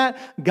step of that,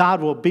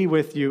 God will be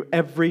with you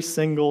every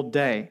single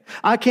day.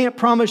 I can't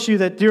promise you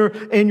that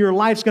your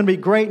life's going to be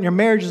great and your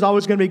marriage is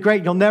always going to be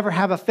great. You'll never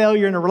have a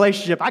failure in a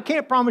relationship. I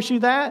can't promise you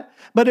that.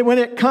 But when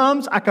it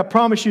comes, I can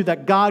promise you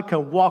that God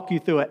can walk you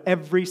through it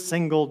every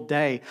single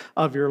day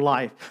of your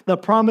life. The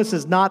promise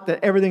is not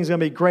that everything's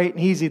going to be great and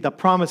easy. The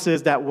promise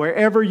is that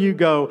wherever you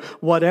go,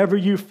 whatever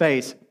you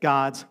face,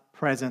 God's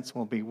presence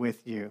will be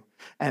with you.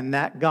 And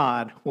that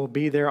God will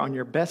be there on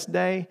your best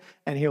day,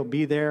 and He'll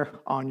be there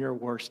on your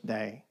worst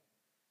day.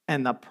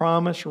 And the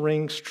promise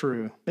rings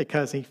true,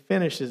 because He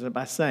finishes it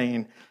by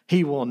saying,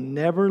 He will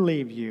never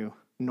leave you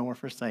nor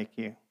forsake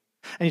you.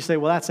 And you say,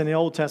 well, that's in the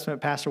Old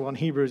Testament, Pastor. Well, in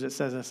Hebrews, it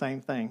says the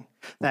same thing,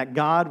 that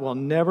God will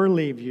never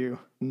leave you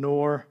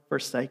nor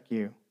forsake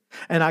you.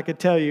 And I could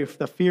tell you,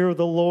 the fear of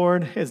the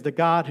Lord is the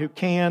God who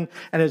can.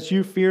 And as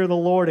you fear the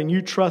Lord and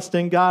you trust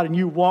in God and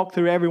you walk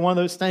through every one of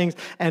those things,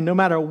 and no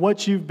matter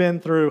what you've been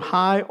through,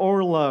 high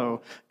or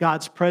low,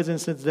 God's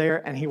presence is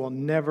there, and He will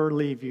never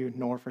leave you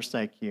nor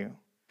forsake you.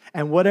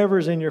 And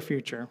whatever's in your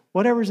future,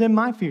 whatever's in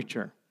my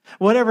future,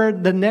 whatever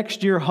the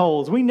next year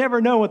holds, we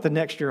never know what the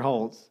next year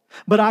holds.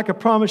 But I can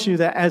promise you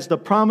that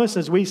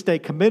as we stay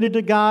committed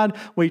to God,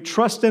 we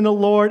trust in the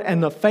Lord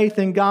and the faith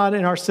in God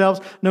in ourselves,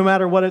 no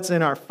matter what it's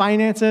in our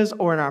finances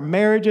or in our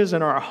marriages,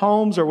 in our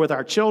homes, or with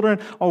our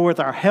children, or with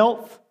our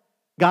health,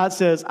 God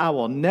says, I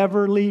will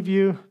never leave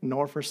you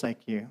nor forsake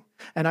you.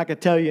 And I can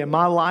tell you, in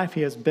my life,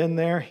 He has been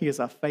there. He is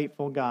a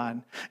faithful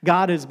God.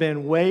 God has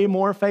been way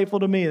more faithful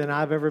to me than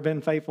I've ever been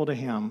faithful to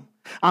Him.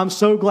 I'm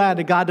so glad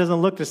that God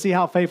doesn't look to see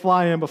how faithful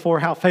I am before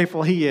how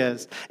faithful He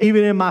is.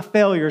 Even in my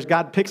failures,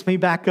 God picks me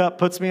back up,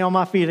 puts me on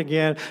my feet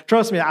again.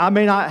 Trust me, I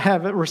may not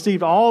have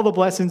received all the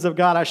blessings of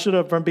God I should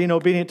have from being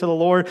obedient to the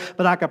Lord,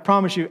 but I can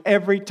promise you,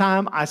 every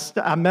time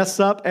I mess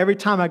up, every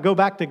time I go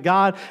back to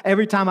God,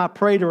 every time I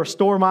pray to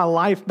restore my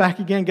life back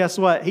again, guess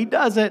what? He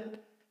does it.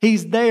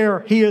 He's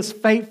there. He is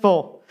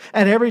faithful.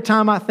 And every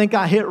time I think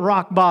I hit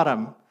rock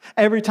bottom,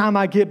 every time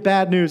I get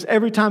bad news,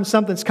 every time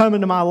something's come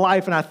into my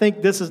life and I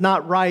think this is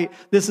not right,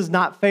 this is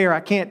not fair, I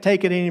can't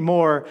take it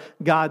anymore,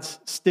 God's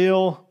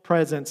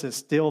presence is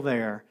still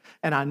there.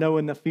 And I know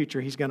in the future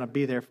He's going to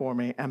be there for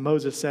me. And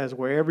Moses says,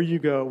 wherever you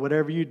go,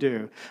 whatever you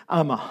do,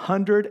 I'm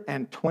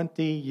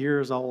 120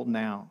 years old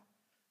now.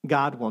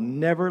 God will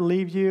never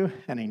leave you,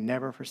 and He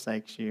never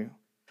forsakes you.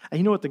 And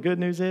you know what the good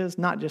news is?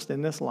 Not just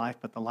in this life,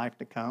 but the life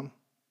to come.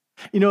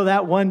 You know,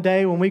 that one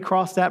day when we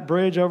cross that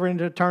bridge over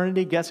into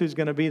eternity, guess who's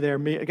going to be there?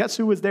 Guess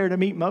who was there to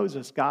meet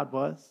Moses? God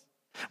was.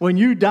 When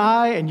you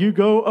die and you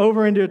go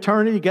over into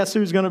eternity, guess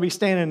who's going to be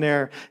standing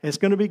there? It's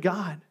going to be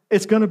God.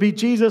 It's going to be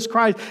Jesus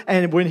Christ.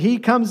 And when He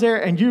comes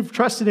there and you've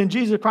trusted in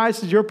Jesus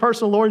Christ as your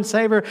personal Lord and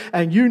Savior,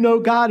 and you know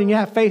God and you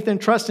have faith and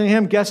trust in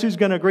Him, guess who's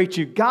going to greet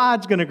you?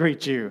 God's going to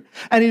greet you.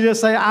 And He just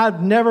say,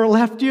 I've never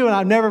left you and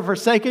I've never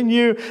forsaken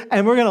you,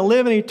 and we're going to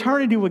live in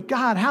eternity with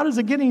God. How does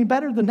it get any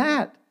better than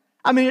that?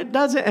 I mean, it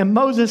doesn't. And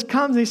Moses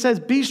comes and he says,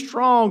 be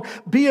strong,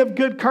 be of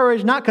good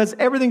courage, not because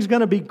everything's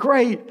going to be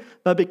great,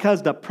 but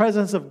because the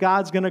presence of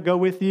God's going to go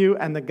with you,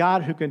 and the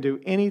God who can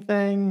do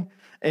anything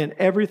and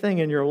everything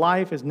in your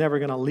life is never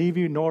going to leave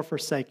you nor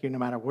forsake you, no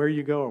matter where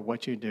you go or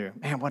what you do.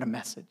 Man, what a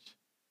message.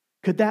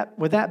 Would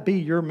that be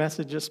your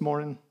message this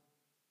morning?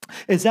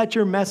 Is that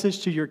your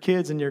message to your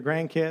kids and your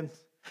grandkids?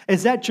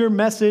 Is that your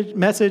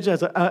message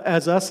as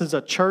us as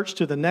a church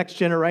to the next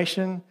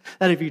generation?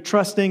 That if you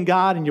trust in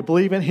God and you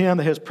believe in Him,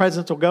 that His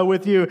presence will go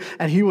with you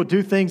and He will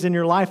do things in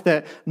your life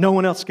that no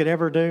one else could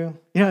ever do?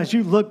 You know, as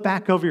you look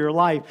back over your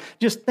life,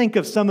 just think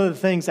of some of the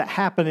things that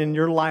happened in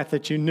your life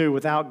that you knew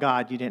without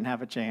God you didn't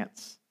have a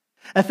chance.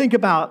 And think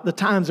about the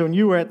times when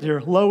you were at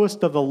your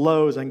lowest of the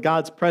lows and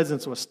God's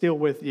presence was still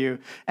with you.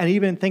 And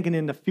even thinking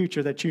in the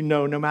future that you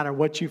know no matter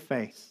what you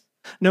face,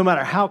 no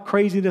matter how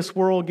crazy this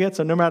world gets,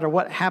 or no matter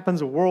what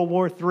happens with World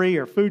War III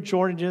or food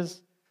shortages.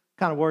 I'm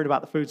kind of worried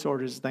about the food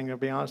shortages thing, to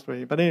be honest with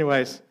you. But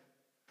anyways,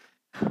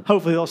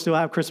 hopefully they'll still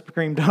have Krispy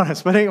Kreme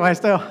donuts. But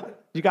anyways,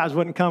 you guys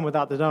wouldn't come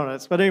without the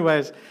donuts. But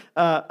anyways,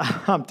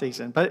 I'm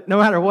teasing. But no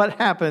matter what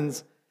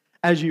happens,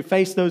 as you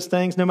face those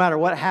things, no matter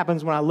what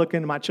happens when I look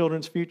into my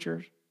children's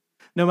futures,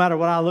 no matter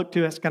what I look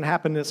to that's going to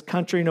happen in this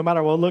country, no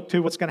matter what I look to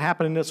what's going to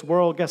happen in this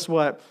world, guess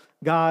what?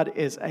 God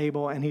is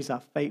able, and he's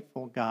a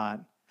faithful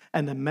God.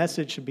 And the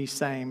message should be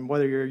same,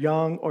 whether you're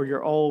young or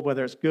you're old,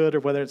 whether it's good or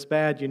whether it's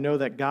bad, you know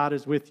that God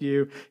is with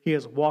you. He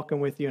is walking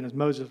with you. And as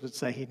Moses would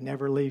say, he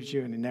never leaves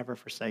you and he never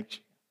forsakes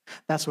you.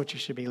 That's what you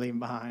should be leaving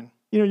behind.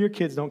 You know, your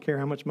kids don't care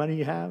how much money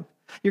you have.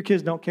 Your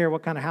kids don't care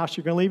what kind of house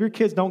you're going to leave. Your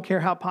kids don't care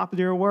how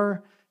popular you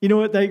were. You know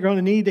what they're going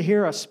to need to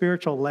hear? A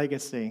spiritual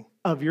legacy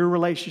of your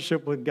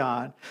relationship with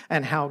God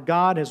and how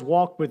God has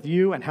walked with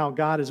you and how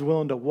God is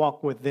willing to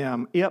walk with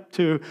them up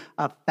to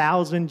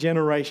 1,000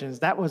 generations.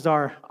 That was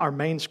our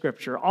main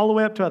scripture. All the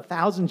way up to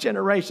 1,000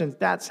 generations,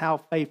 that's how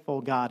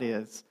faithful God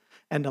is.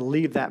 And to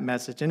leave that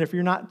message. And if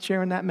you're not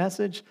sharing that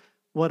message,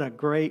 what a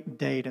great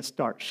day to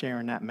start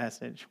sharing that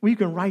message. Well, you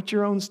can write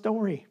your own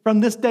story. From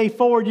this day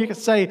forward, you can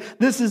say,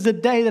 this is the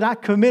day that I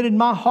committed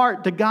my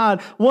heart to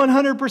God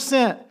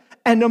 100%.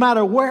 And no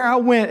matter where I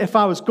went, if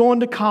I was going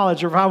to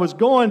college, or if I was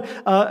going,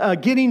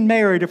 getting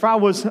married, if I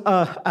was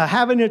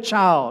having a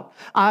child,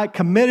 I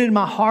committed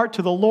my heart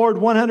to the Lord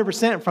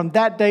 100%. From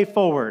that day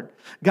forward,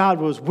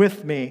 God was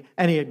with me,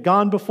 and he had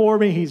gone before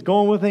me. He's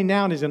going with me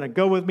now, and he's going to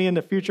go with me in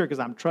the future because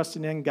I'm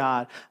trusting in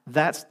God.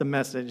 That's the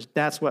message.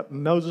 That's what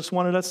Moses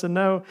wanted us to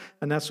know,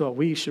 and that's what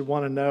we should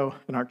want to know,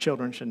 and our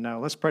children should know.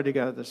 Let's pray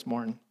together this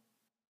morning.